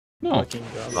No.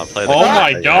 Oh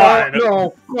my god!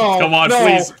 No, no, Come on, no,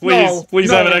 please, please, no, please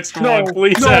no, have an extra no, one.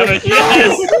 Please no, have it.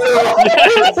 Yes!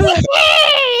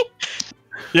 Yes!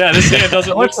 Yeah, this hand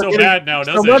doesn't look so bad now,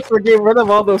 does So much it? for getting rid of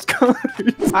all those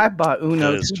cards. I bought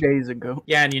Uno That is 2 days ago.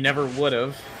 Yeah, and you never would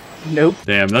have. Nope.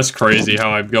 Damn, that's crazy how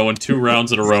I'm going 2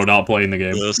 rounds in a row not playing the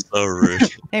game. That was so rude.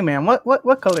 Hey man, what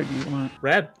color do you want?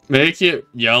 Red. Make it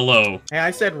yellow. Hey,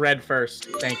 I said red first.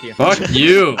 Thank you. Fuck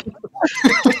you.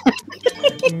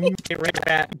 Hey,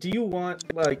 Rat, do you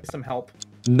want like some help?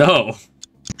 No.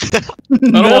 I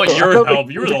don't want your help.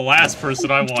 You were the last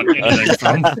person I want anything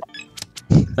from.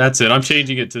 That's it. I'm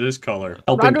changing it to this color.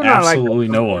 Helping do not like absolutely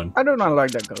no one. I do not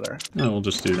like that color. No, we'll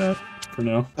just do that for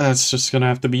now. That's just gonna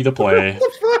have to be the play.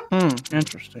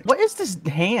 Interesting. What is this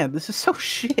hand? This is so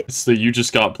shit. It's the you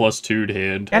just got +2'd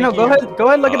hand. I know. Go ahead. Go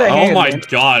ahead. Look at that Oh hand. my man.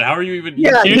 god, how are you even?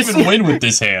 Yeah, you you can't even see- win with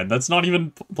this hand. That's not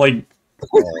even like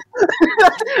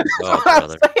Oh,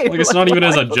 brother. it's not even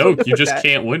as a joke. You just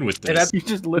can't win with Hey, this. You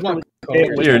just literally.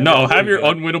 Colors. Here, no, have your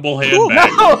unwinnable hand No, back.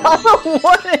 I don't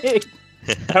want it.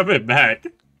 Have it back.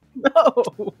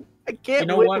 No, I can't. You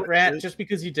know win what, with Rat? this. Just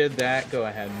because you did that, go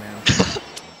ahead, man.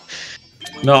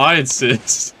 No, I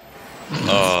insist.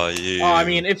 Oh, you. Oh, I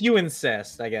mean, if you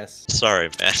insist, I guess. Sorry,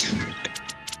 man.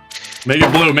 Make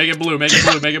it blue, make it blue, make it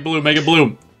blue, make it blue, make it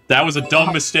blue. That was a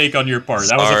dumb mistake on your part.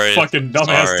 That was a fucking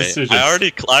dumbass Sorry. decision. I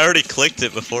already clicked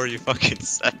it before you fucking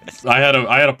said it. I had a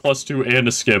 +2 and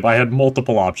a skip. I had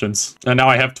multiple options. And now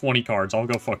I have 20 cards. I'll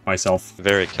go fuck myself.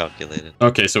 Very calculated.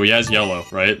 Okay, so he has yellow,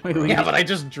 right? Wait, Yeah, but I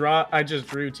just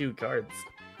drew 2 cards.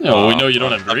 No, well, we know you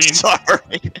don't have I'm green.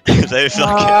 sorry. They fucking.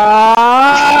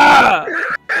 Ah!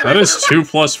 That is 2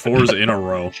 +4s in a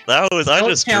row. That was. I Don't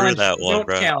just challenge, drew that one, don't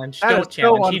bro. challenge. That Don't is so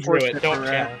challenge. He drew it. unfortunate Don't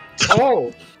for Rat. challenge.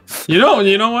 Oh! You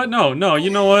know what? No, you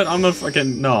know what? I'm a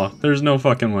fucking no. There's no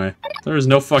fucking way. There is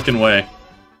no fucking way.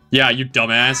 Yeah, you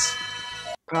dumbass.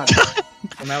 God.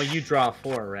 Well, now you draw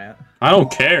 4, Rat. I don't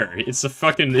care. It's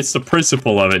the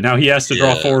principle of it. Now he has to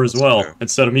draw Yeah, 4 as that's well fair.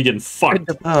 instead of me getting fucked.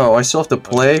 Oh, I still have to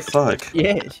play. Fuck.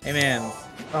 Yes. Hey, man.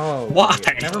 Oh. Why?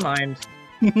 Never mind.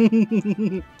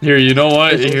 Here, you know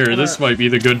what? It's Here, gonna- this might be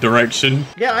the good direction.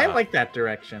 Yeah, I like that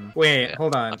direction. Wait, Yeah.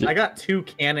 hold on. I got 2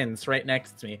 cannons right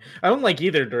next to me. I don't like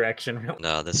either direction. Really.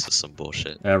 No, this is some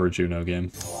bullshit. Average Uno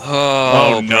game.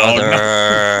 Oh, Oh, no,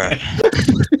 brother.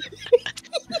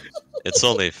 It's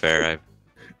only fair.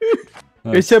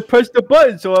 It said press the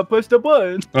button, so I pressed the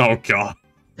button. Oh god.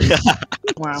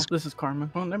 Wow, this is karma.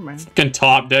 Oh, never mind. Fucking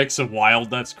top decks of wild.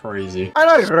 That's crazy. I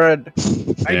like red.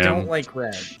 I Damn. don't like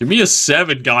red. Give me a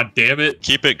 7. God damn it.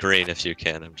 Keep it green if you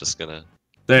can. I'm just gonna.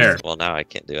 There. Well, now I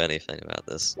can't do anything about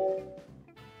this.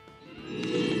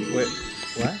 Wait,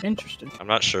 what? Interesting. I'm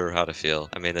not sure how to feel.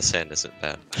 I mean, this hand isn't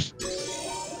bad.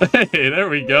 Hey, there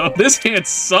we go. This hand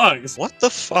sucks. What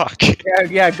the fuck?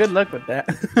 Yeah. Good luck with that.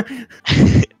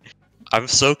 I'm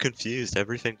so confused.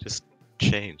 Everything just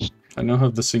changed. I now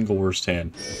have the single worst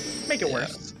hand. Make it Yeah.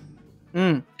 worse.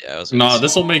 Mm. Yeah, I was. Nah,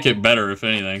 this will make it better if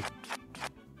anything.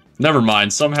 Never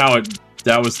mind. Somehow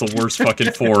that was the worst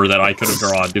fucking 4 that I could have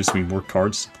drawn. Gives me more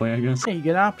cards to play, I guess. Hey, you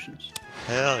get options.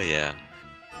 Hell yeah.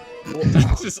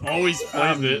 Just always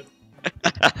plays it.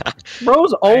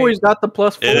 Bro's always got the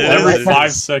 +4. It is. Every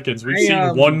 5 seconds, we've Hey,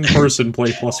 seen one person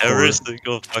play +4.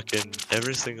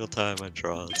 Every single time I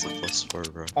draw, it's a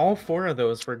 +4, bro. All 4 of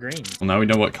those were green. Well, now we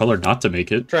know what color not to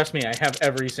make it. Trust me, I have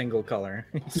every single color.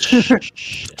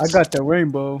 Shit. I got the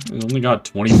rainbow. We only got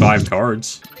 25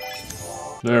 cards.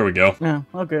 There we go. Yeah,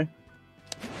 okay.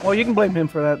 Well, you can blame him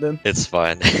for that then. It's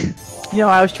fine. You know,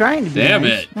 I was trying to be Damn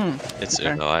nice. it. It's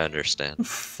Okay. no, I understand.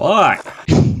 Fuck.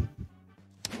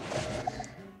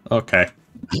 Okay.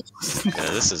 Yeah,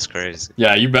 this is crazy.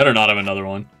 Yeah, you better not have another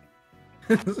one.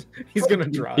 He's gonna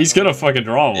draw. He's gonna fucking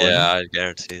draw one. Yeah, I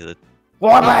guarantee that.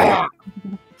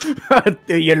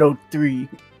 The yellow 3.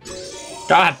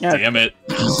 God Yeah. damn it.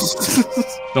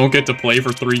 Don't get to play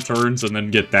for 3 turns and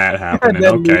then get that happening.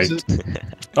 Then Okay. loses.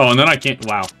 Oh, and then I can't.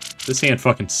 Wow. This hand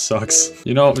fucking sucks.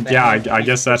 You know, yeah, I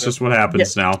guess that's just what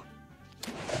happens now.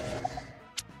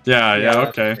 Yeah,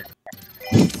 okay.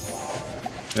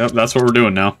 Yep, that's what we're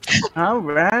doing now.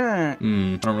 Alright. I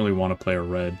don't really want to play a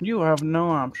red. You have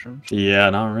no options. Yeah,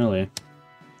 not really.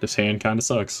 This hand kind of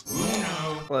sucks.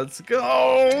 Let's go.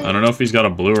 I don't know if he's got a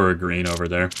blue or a green over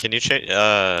there. Can you change?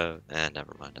 Never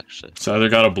mind. Actually, It's either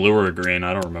got a blue or a green.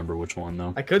 I don't remember which one,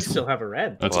 though. I could still have a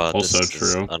red. That's well, also this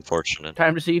is true. unfortunate.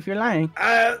 Time to see if you're lying.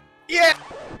 Yeah.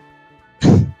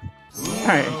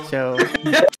 Alright, so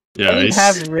Yeah, you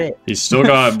have red. he's still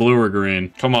got blue or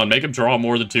green. Come on, make him draw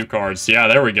more than 2 cards. Yeah,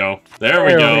 there we go. There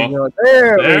we go.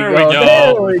 There There we we go. go.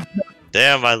 There we go.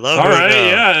 Damn, I love All Uno. right,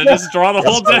 yeah, just draw the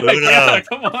whole Let's deck. go Uno. Yeah,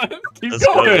 come on, keep Let's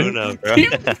go going. Uno, bro.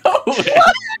 Keep going.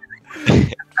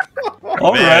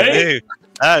 All Man, right. dude,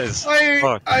 that is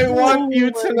fuck. I want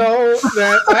you to know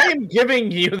that I am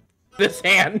giving you this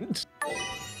hand,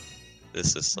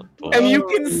 This is some and bullshit. you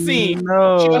can see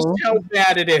No. just how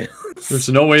bad it is. There's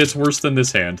no way it's worse than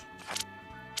this hand.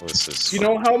 This is You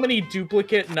know how many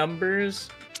duplicate numbers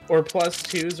or plus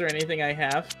twos or anything I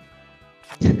have?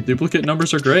 Duplicate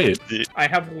numbers are great. I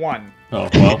have one. Oh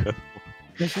well.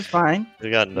 This is fine.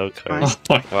 we got no cards.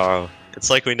 Oh my- Wow. It's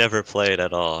like we never played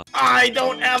at all. I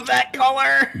don't have that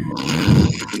color.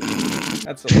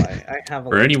 That's a lie. I have.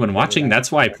 For anyone watching,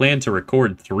 that's why I plan to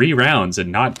record 3 rounds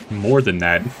and not more than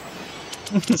that.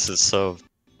 This is so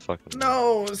fucking.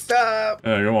 No, stop.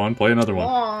 Go on, play another one.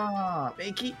 Aw,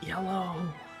 make it yellow.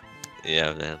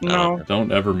 Yeah, man. No.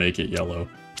 Don't ever make it yellow.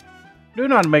 Do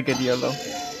not make it yellow.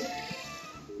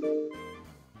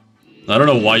 I don't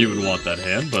know why you would want that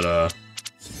hand, but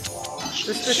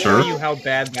Just to Sure. show you how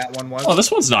bad that one was. oh,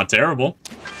 this one's not terrible.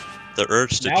 The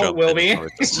urge to Now it jump will in be. for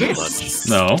this too much.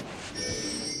 No,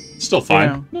 still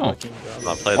fine. No. I'm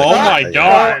not playing Oh the my game.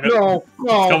 God. No,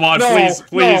 no, Come on, no, please,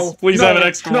 no, please no, have an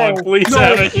extra no, one. Please no,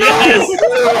 have it. Yes.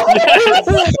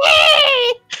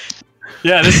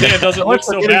 Yeah, this hand doesn't look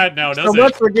so bad now, So does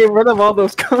much it? for getting rid of all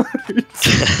those cards.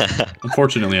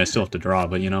 Unfortunately, I still have to draw,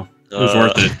 but you know, it was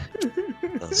worth it.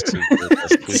 That's too good.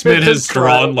 That's too Smith has Just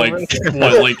drawn cry.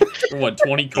 what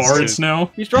 20 cards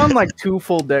now? He's drawn like 2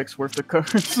 full decks worth of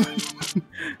cards.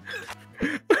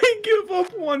 I give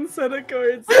up one set of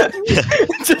cards.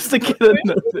 Just to get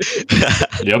another.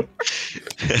 Yep.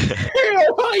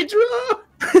 Hail Hydra!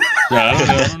 Yeah,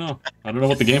 I don't know. I don't know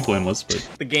what the game plan was, but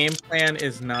The game plan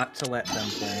is not to let them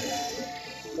play.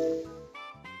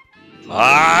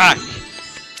 Ah!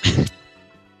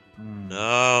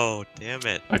 No, damn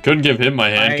it. I couldn't give him my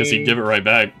hand because he'd give it right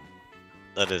back.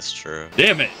 That is true.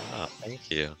 Damn it! Oh, thank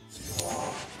you.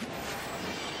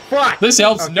 Fuck! This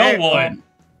helps Okay, no one.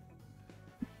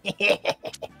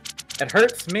 It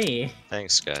hurts me.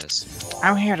 Thanks, guys.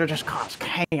 I'm here to just cause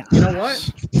chaos. You know what?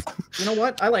 You know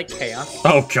what? I like chaos.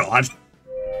 Oh god.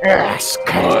 Yes,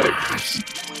 chaos.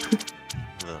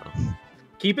 No,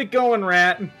 Keep it going,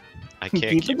 Rat. I can't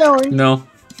Keep keep. it going. No,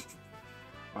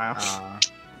 Wow.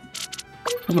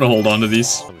 I'm gonna hold on to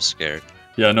these. I'm scared.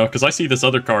 Yeah, no, because I see this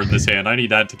other card in this hand. I need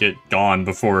that to get gone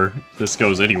before this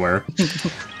goes anywhere.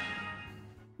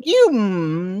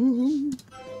 You.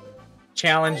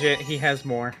 Challenge it. He has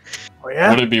more. Oh, yeah?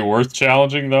 Would it be worth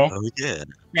challenging though? Oh yeah.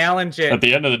 Challenge it. At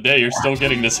the end of the day, you're still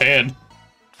getting this hand.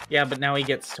 Yeah, but now he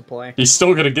gets to play. He's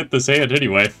still gonna get this hand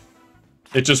anyway.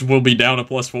 It just will be down a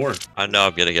 +4. I know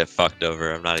I'm gonna get fucked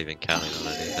over. I'm not even counting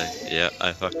on anything. Yeah,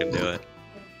 I fucking do it.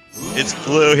 It's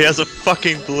blue. He has a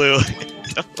fucking blue.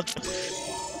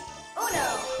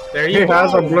 There He you go.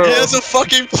 has a blue. He has a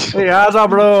fucking. He has a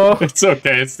blue. It's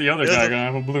okay. It's the other guy gonna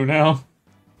have a blue now.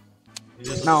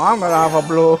 No, I'm gonna have a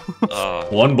blue. Oh,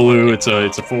 1 blue. It's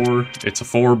a 4. It's a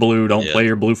 4 blue. Don't Yeah. play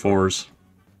your blue 4s.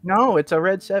 No, it's a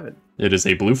red 7. It is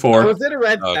a blue Oh, 4. is it a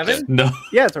red Okay. 7? No.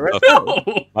 Yeah, it's a red Okay. 7. No.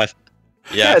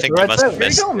 yeah, I it's think red I must have seven. There you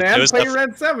missed. go, man. It was Play def-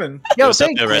 red 7. it Yo, was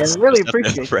thank you. definitely I a red- really it was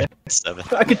definitely appreciate a red that. 7.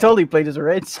 I could totally play it as a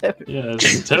red 7. Yeah,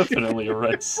 it's definitely a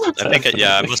red. I think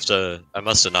I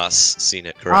must have not seen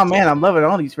it correctly. Oh man, I'm loving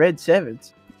all these red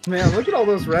 7s. Man, look at all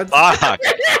those reds. Fuck!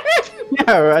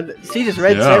 Yeah, see this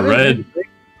red Yeah, 7? red.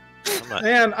 I'm not-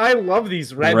 Man, I love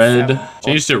these red. Red. 7s.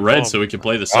 Changed it red Oh so we can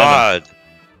play the 7. God.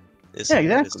 This Yeah,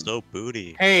 game is exactly. so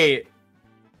booty. Hey,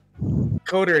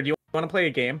 Coder, do you want to play a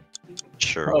game?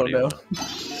 Sure. Oh, what do you no. want?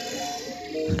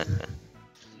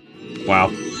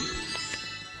 Wow.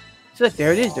 So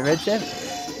there it is, the red 7.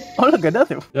 Oh look,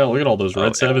 another one. Yeah, look at all those red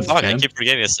Oh, 7s, fuck, I man. keep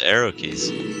forgetting it's the arrow keys.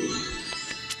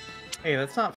 Hey,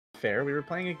 that's not fair. We were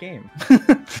playing a game.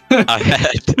 I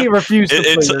had. He refused to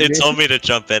play your It game. told me to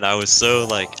jump in. I was so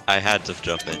like, I had to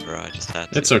jump in, bro. I just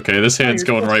had to. It's okay. This hand's you're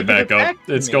going supposed right to give back it up. back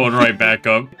to It's me. going right back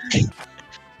up.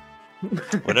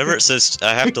 Whenever it says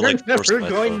I have to like You're force never my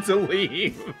going phone. to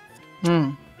leave.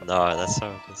 Hmm, No, that's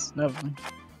how it is. lovely.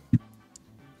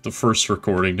 The first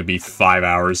recording to be 5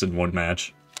 hours in one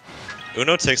match.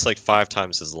 Uno takes like 5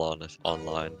 times as long if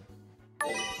online.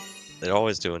 They're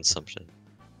always doing something.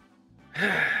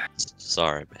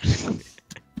 Sorry, man.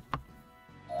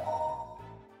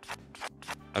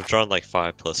 I've drawn like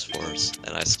 5 plus 4s,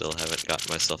 and I still haven't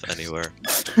gotten myself anywhere.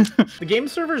 The game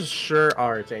servers sure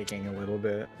are taking a little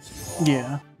bit.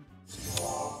 Yeah.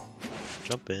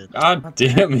 Jump in. God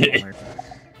damn it.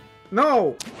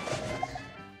 No!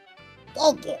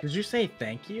 Did you say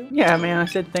thank you? Yeah, man, I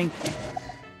said thank you.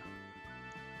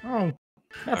 Oh,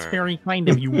 That's Alright. very kind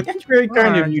of you. It's very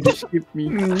kind of you to skip me.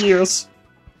 Yes.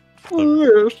 Oh,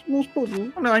 yes, most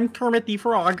possible. I'm Kermit the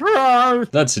Frog.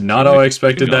 That's not how I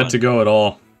expected that to go at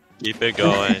all. Keep it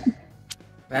going.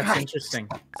 That's interesting.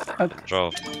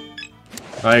 Bro.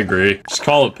 I agree. Just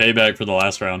call it payback for the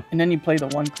last round. And then you play the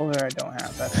one color I don't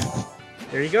have. That's it.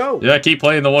 There you go. Yeah, keep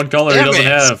playing the one color he Damn doesn't it.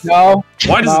 have. No.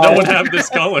 Why does no one have this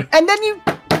color? And then you.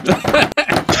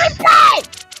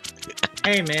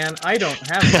 Hey man, I don't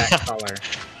have that color.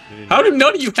 How do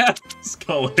none of you have this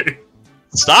color?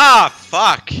 Stop!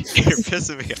 Fuck! You're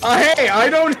pissing me off. Hey, I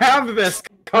don't have this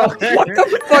color. What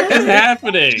the fuck is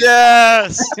happening?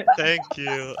 Yes! Thank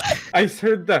you. I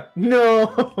heard the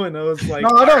no, and I was like, No,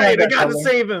 I don't "Alright, have I that gotta color."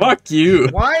 save him. Fuck you.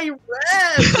 Why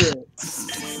red?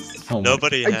 Oh my-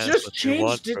 Nobody I has just what you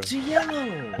want changed it from- to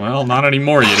yellow. Well, not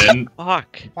anymore. You didn't.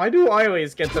 Fuck. Why do I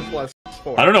always get the +4?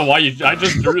 I don't know why you. I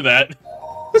just drew that.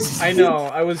 I know.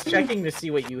 I was checking to see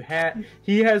what you had.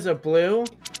 He has a blue,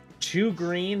 2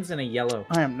 greens, and a yellow.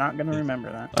 I am not gonna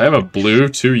remember that. I have a blue,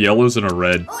 2 yellows, and a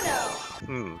red.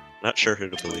 Not sure who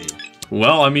to believe.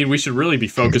 Well, I mean, we should really be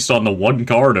focused on the one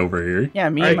card over here. Yeah,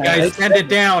 me All and right, my guys, red- send it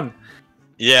down.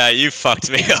 Yeah, you fucked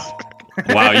me up.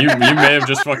 Wow, you may have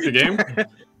just fucked the game.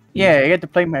 Yeah, I get to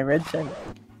play my red set.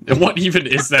 What even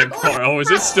is that card? Oh,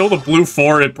 is it still the blue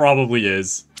 4? It probably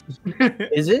is.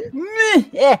 Is it?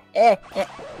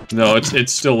 No,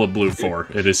 it's still a blue 4.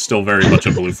 It is still very much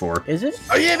a blue 4. Is it?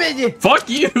 Oh yeah, baby. Fuck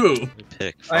you!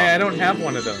 Pick. I don't have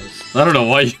one of those. I don't know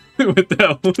why you went with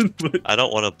that one, but I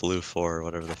don't want a blue 4 or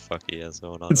whatever the fuck he has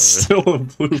going on it's over still a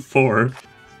blue 4.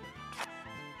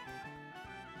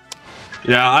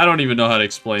 Yeah, I don't even know how to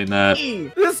explain that.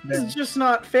 This is just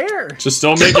not fair. Just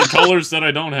don't make it colors that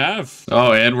I don't have.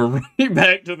 Oh, and we're right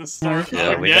back to the start.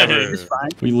 Yeah, we again. never- It's fine.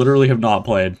 We literally have not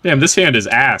played. Damn, this hand is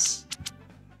ass.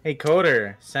 Hey,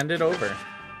 Coder, send it over.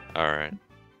 Alright.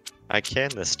 I can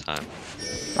this time.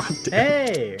 God damn.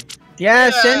 Hey.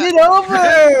 Yeah, send it over.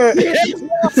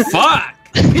 Fuck!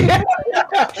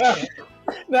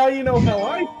 Now you know how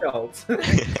I felt.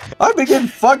 I've been getting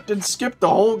fucked and skipped the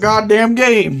whole goddamn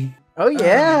game. Oh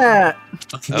yeah.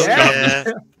 Oh Yeah.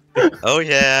 yeah. Oh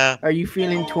yeah. Are you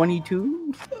feeling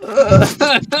 22?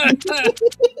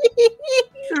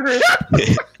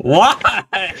 Why?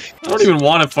 I don't even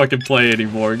want to fucking play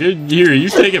anymore. Get here, you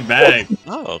take it back.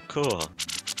 Oh, cool.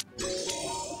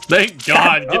 Thank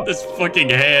God, get this fucking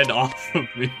hand off of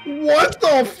me. What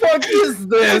the fuck is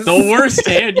this? The worst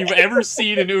hand you've ever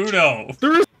seen in Uno.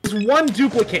 There's one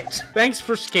duplicate. Thanks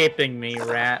for scaping me,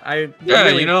 Rat. I Yeah,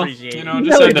 really you know, appreciate it. just Really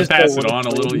had to just pass go it on a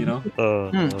with little, it. you know.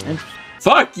 Interesting.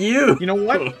 Fuck you. You know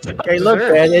what? Okay, look,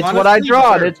 Deserved. man, it's what I Honestly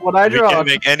draw. deserved. It's what I We draw. can't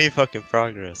make any fucking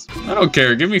progress. I don't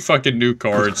care. Give me fucking new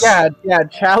cards. Yeah,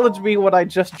 challenge me what I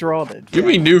just drawed it. Give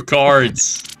me new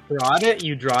cards. Drawed it?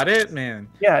 You drawed it? Man.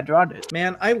 Yeah, I drawed it.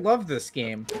 Man, I love this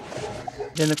game.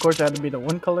 Then of course I had to be the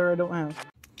one color I don't have.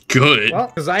 Good. Well,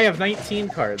 because I have 19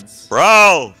 cards.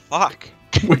 Bro! Fuck!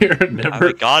 We're I've never.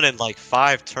 been gone in like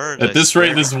 5 turns. At I this rate,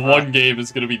 swear. this one game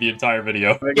is gonna be the entire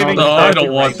video. Giving No, I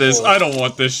don't want copyright this. rules. I don't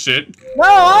want this shit. No,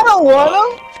 I don't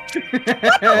want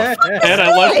And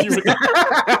I left you with.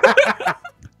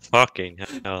 Fucking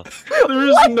hell.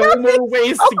 There's no more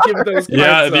ways to give those cards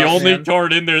Yeah, the up, only man.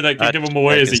 card in there that can That- give them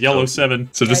away that is a is yellow dope. 7.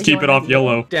 So just Yeah, keep it off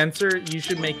yellow. Denser, you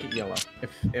should make it yellow. If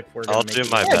we're gonna I'll make do it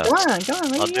my yellow. them. best. Come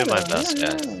on, I'll do my best,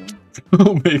 guys.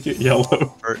 We'll make it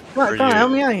yellow. For, Come on, for come on, help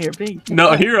you. me out here, please.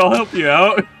 No, here, I'll help you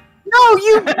out. No,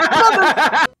 you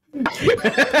mother...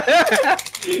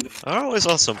 I'm always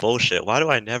on some bullshit. Why do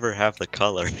I never have the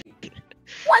color?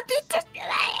 What did this...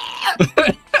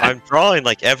 I'm drawing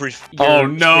like every. Oh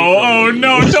no, oh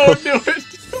no, don't do it.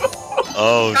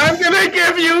 Oh. I'm gonna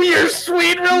give you your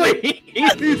sweet release.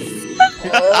 That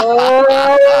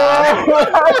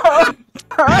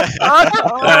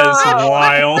is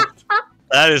wild.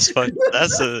 That is fun.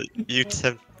 That's a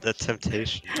the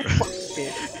temptation.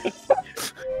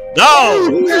 No!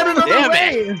 Get it out of the Damn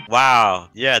way. Wow.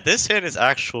 Yeah, this hand is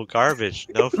actual garbage.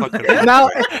 No fucking. Now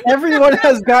everyone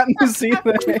has gotten to see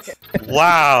that.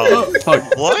 Wow. Oh, fuck.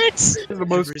 What? The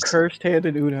most cursed hand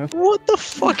in Uno. What the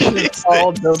fuck is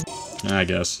All this? the... I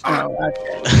guess. Oh,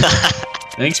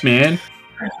 Thanks, man.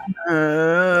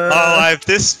 Oh, I have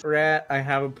this. Rat, I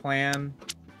have a plan.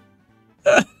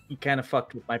 You kind of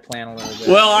fucked with my plan a little bit.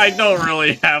 Well, I don't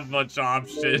really have much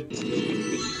option.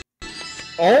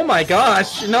 Oh my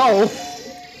gosh, no.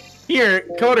 Here,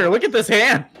 Coder, look at this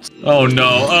hand. Oh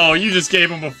no. Oh, you just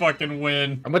gave him a fucking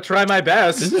win. I'm gonna try my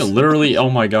best. Isn't it literally? Oh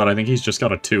my god, I think he's just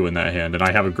got a 2 in that hand, and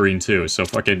I have a green 2. So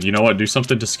fucking, you know what? Do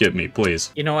something to skip me,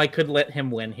 please. You know, I could let him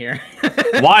win here.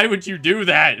 Why would you do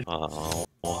that? Oh.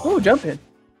 Oh, jump in.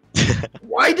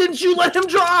 Why didn't you let him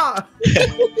draw?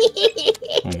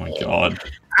 Oh my god.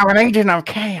 I'm an agent of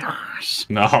chaos.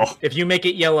 No. If you make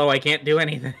it yellow, I can't do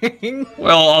anything.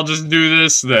 Well, I'll just do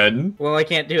this then. Well, I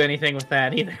can't do anything with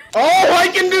that either. Oh, I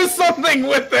can do something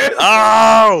with this!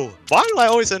 Oh! Why do I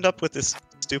always end up with this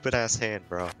stupid ass hand,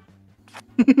 bro?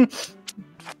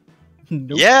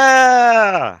 Nope.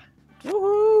 Yeah!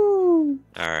 Woohoo!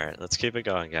 Alright, let's keep it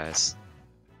going, guys.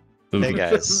 Hey Okay. This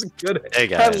guys. is good. Hey I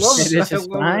guys. love This this. is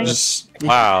fine. Just-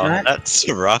 Wow, Right? that's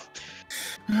rough.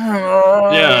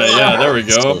 yeah, there we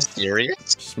So go.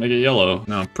 serious? Just make it yellow.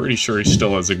 No, I'm pretty sure he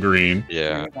still has a green.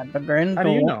 Yeah. The grand How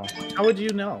do you goal. know? How would you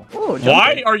know? Oh,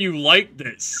 Why are you like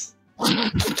this?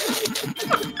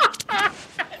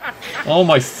 Oh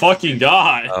my fucking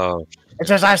god. Oh,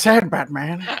 It's as I said,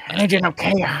 Batman. An agent of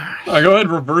chaos. Oh, go ahead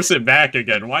and reverse it back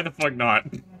again. Why the fuck not?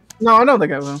 No, I don't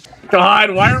think I will.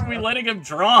 God, why aren't we letting him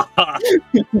draw?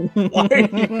 Why are you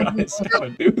guys gonna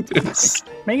do this?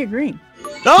 Make it green.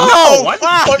 no! Why the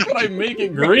fuck would I make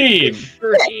it green?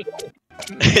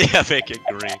 Yeah, make it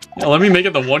green. Yeah, let me make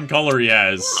it the one color he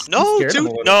has. No, scared him a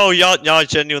dude. little. No, y'all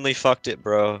genuinely fucked it,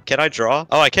 bro. Can I draw?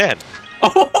 Oh, I can.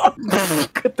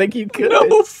 Good thing you could.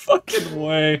 No fucking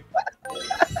way.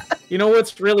 You know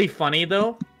what's really funny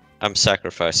though? I'm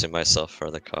sacrificing myself for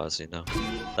the cause, you know.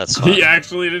 That's fine. He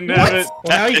actually didn't have it. Well,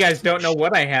 now you guys don't know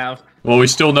what I have. Well, we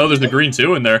still know there's a green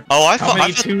 2 in there. Oh, I How thought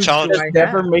many I thought the twos challenge. do I Just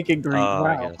never have? make it green. Oh,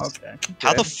 I Wow. guess. Okay.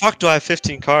 How the fuck do I have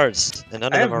 15 cards and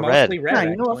none I of have them are red? mostly red. Nah,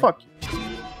 you know what? actually. Fuck you.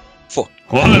 Fuck.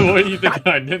 What do you think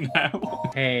I didn't have?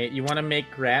 Hey, you want to make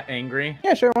Rat angry?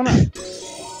 Yeah, sure. Why not?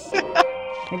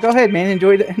 Hey, go ahead, man.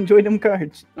 Enjoy them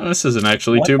cards. Oh, this isn't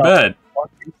actually What too the bad.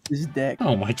 This deck.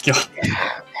 Oh my god.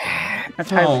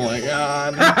 That's Oh my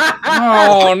god.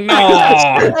 Oh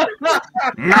no.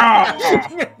 No.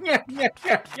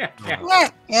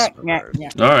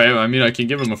 Alright, I mean, I can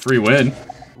give him a free win.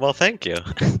 Well, thank you.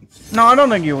 No, I don't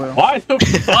think you will. Why the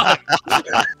fuck?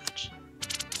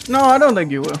 No, I don't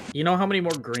think you will. You know how many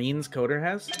more greens Coder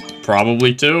has?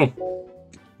 Probably 2.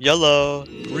 Yellow,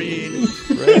 green,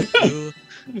 red, blue.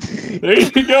 There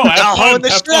you go. Have Y'all fun. holding the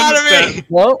Have shit fun out with of me. that.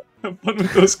 Well, Have fun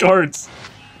with those cards.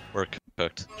 We're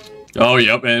cooked. Oh,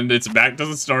 yep, and it's back to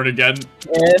the start again.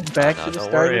 yeah, back No, to the don't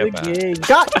start worry of the about it. gig.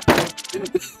 Shot!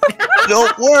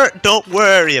 Don't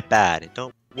worry about it.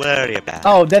 Don't worry about it.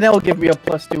 Oh, then it'll give me a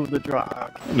 +2 with the draw.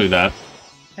 I'll do that.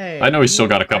 Hey, I know he's still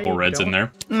got a why couple you reds in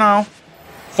don't- there. No.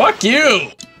 Fuck you!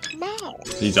 Come on.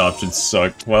 These options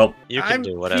suck. Well, You can I'm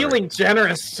do whatever. feeling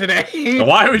generous today.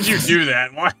 why would you do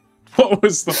that? Why? What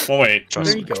was the point?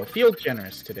 Trust There you go. Feel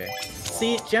generous today.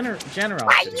 See,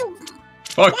 generosity.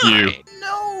 Fuck you.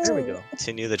 No. There we go.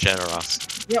 Continue the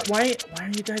generosity. Yeah, why are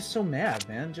you guys so mad,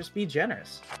 man? Just be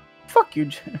generous. Fuck you,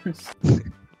 Generous.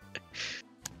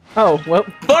 Oh, well.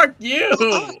 Fuck you!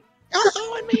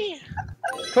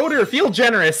 Coder, feel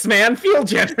generous, man. Feel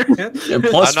generous. Yeah,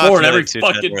 plus I'm not 4 in every feeling too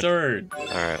fucking generous. turn.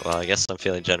 Alright, well, I guess I'm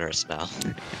feeling generous now.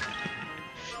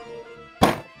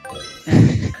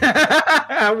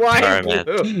 Why? Sorry, man.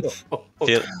 blue?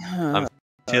 Feel,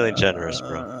 feeling generous,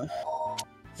 bro.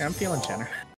 I'm feeling generous.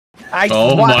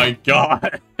 Oh my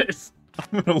god.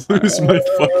 I'm gonna lose my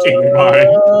fucking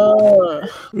mind.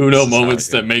 Uno moments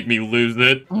that make me lose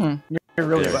it. You're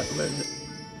really Yeah. about to lose it.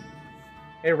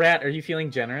 Hey, Rat, are you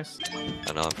feeling generous?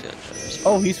 I know I'm feeling generous.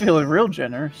 Oh, he's feeling real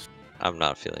generous. I'm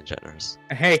not feeling generous.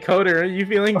 Hey, Coder, are you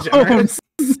feeling generous?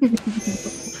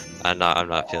 I'm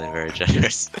not feeling very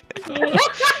generous.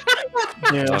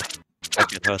 Yeah, I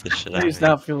can throw this shit out. he's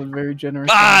not feeling very generous.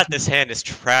 Ah, this hand is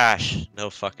trash. No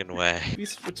fucking way. We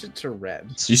switch it to red.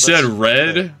 You said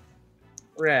red?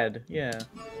 Red, yeah.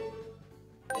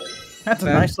 That's a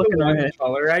nice the looking one red.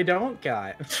 color I don't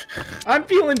got. I'm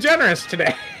feeling generous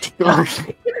today.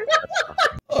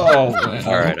 Oh,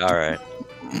 man. Alright.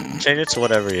 Change it to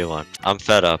whatever you want. I'm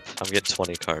fed up. I'm getting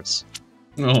 20 cards.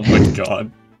 Oh my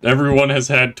god. Everyone has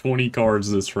had 20 cards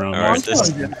this round. Alright, That's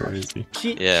this- fucking crazy.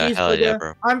 Yeah, hell yeah,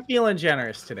 bro. I'm feeling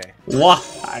generous today.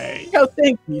 Why? Oh,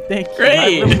 thank you, thank you. Great.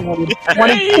 I really wanted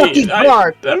Great. fucking I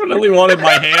card. definitely wanted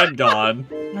my hand gone.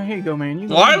 Oh, here you go, man.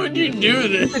 Why would you do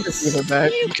You could just give this? it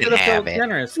back. You could have felt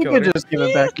generous, You could Coder. just give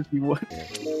it back if you want.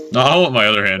 No, I want my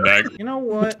other hand back. You know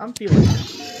what? I'm feeling.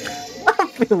 I'm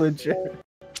feeling generous.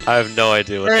 I have no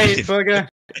idea what Alright, that Bugga.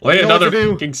 Wait, You know what another to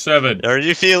do. fucking 7. Are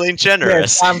you feeling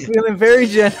generous? Yes, I'm feeling very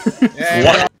generous. Hey,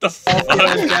 What the I'm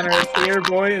feeling fuck? generous here,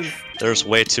 boys. There's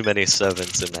way too many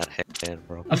 7s in that hand,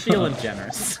 bro. I'm feeling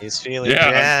generous. He's feeling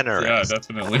Yeah, generous.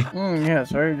 definitely. Yes,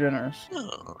 very generous.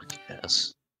 Oh,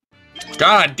 yes.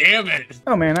 God damn it!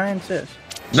 Oh man, I insist.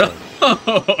 No.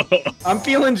 I'm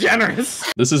feeling generous.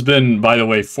 This has been, by the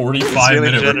way, Feeling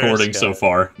 45-minute generous, recording so guy.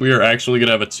 far. We are actually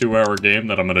gonna have a 2-hour game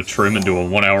that I'm gonna trim into a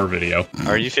 1-hour video.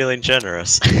 Are you feeling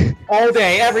generous? All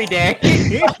day, every day.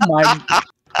 My,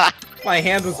 My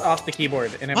hand was off the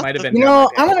keyboard, and it What might have the- been. you know,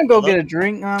 down I'm my gonna go get a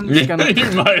drink. I'm just gonna.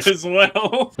 You might as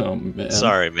well. Oh man.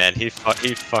 Sorry, man. He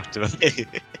fucked with me.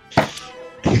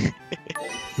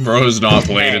 Bro's not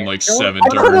played in like Don't 7 I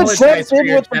could've turns. apologize for said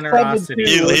your with the generosity.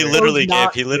 he It was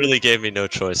not- literally gave me no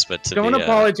choice but to Don't be.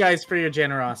 apologize for your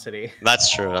generosity.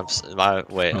 That's true.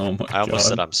 Wait. Oh my I almost God.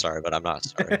 said I'm sorry, but I'm not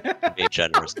sorry. I'm being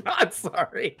generous. I'm not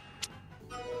sorry.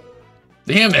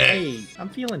 Damn it. Hey, I'm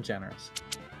feeling generous.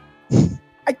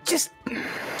 I just.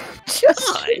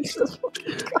 Fine.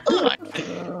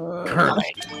 Colonel.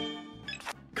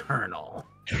 Colonel.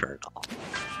 Colonel.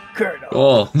 Colonel.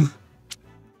 Oh.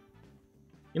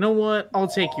 You know what? I'll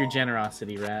take your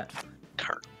generosity, Rat.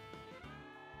 Colonel.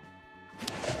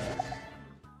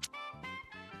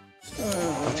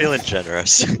 I'm feeling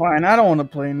generous. Fine, I don't want to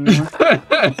play anymore.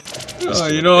 Oh,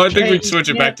 you know, I think Hey, we'd switch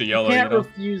it back to you yellow, you can't know?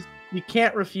 refuse. You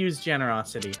can't refuse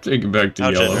generosity. Take it back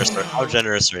to yellow. How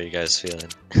generous are you guys feeling?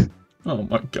 Oh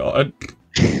my god.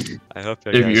 I hope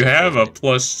If you have a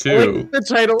 +2.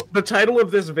 The title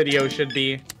of this video should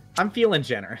be "I'm feeling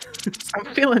generous." I'm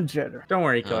feeling generous. Don't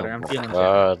worry, Coder. I'm feeling generous.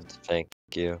 God, thank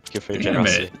you. Thank you for your Damn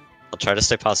generosity. it. I'll try to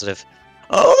stay positive.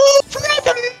 Oh,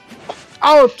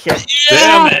 brother! Okay.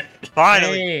 Damn it!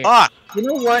 Finally! Hey. Fuck! You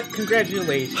know what?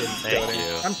 Congratulations, Thank Coder.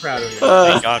 you. I'm proud of you.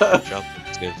 Thank God for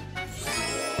jumping, dude.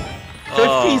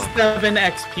 Oh. 57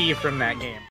 XP from that game.